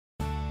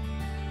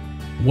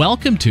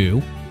Welcome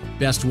to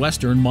Best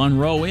Western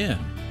Monroe Inn.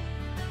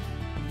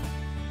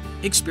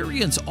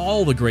 Experience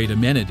all the great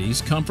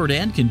amenities, comfort,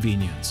 and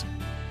convenience.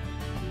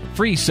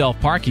 Free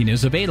self-parking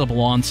is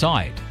available on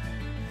site.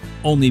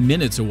 Only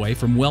minutes away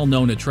from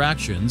well-known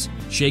attractions,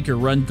 Shaker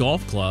Run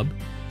Golf Club,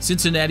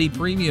 Cincinnati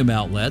Premium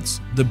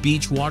Outlets, the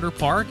Beach Water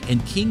Park,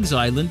 and Kings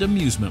Island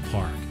Amusement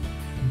Park.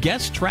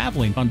 Guests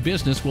traveling on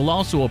business will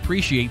also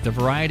appreciate the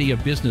variety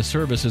of business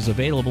services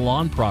available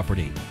on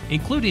property,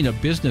 including a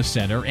business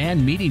center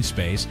and meeting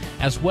space,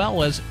 as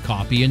well as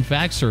copy and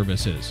fax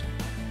services.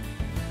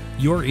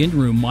 Your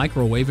in-room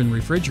microwave and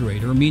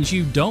refrigerator means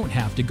you don't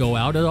have to go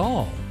out at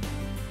all.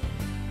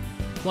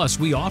 Plus,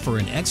 we offer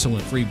an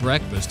excellent free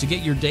breakfast to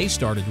get your day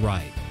started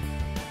right.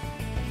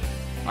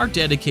 Our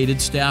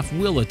dedicated staff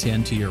will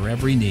attend to your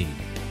every need.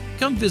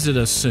 Come visit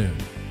us soon.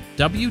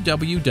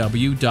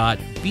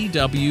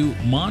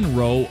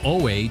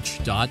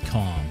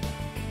 www.bwmonroeoh.com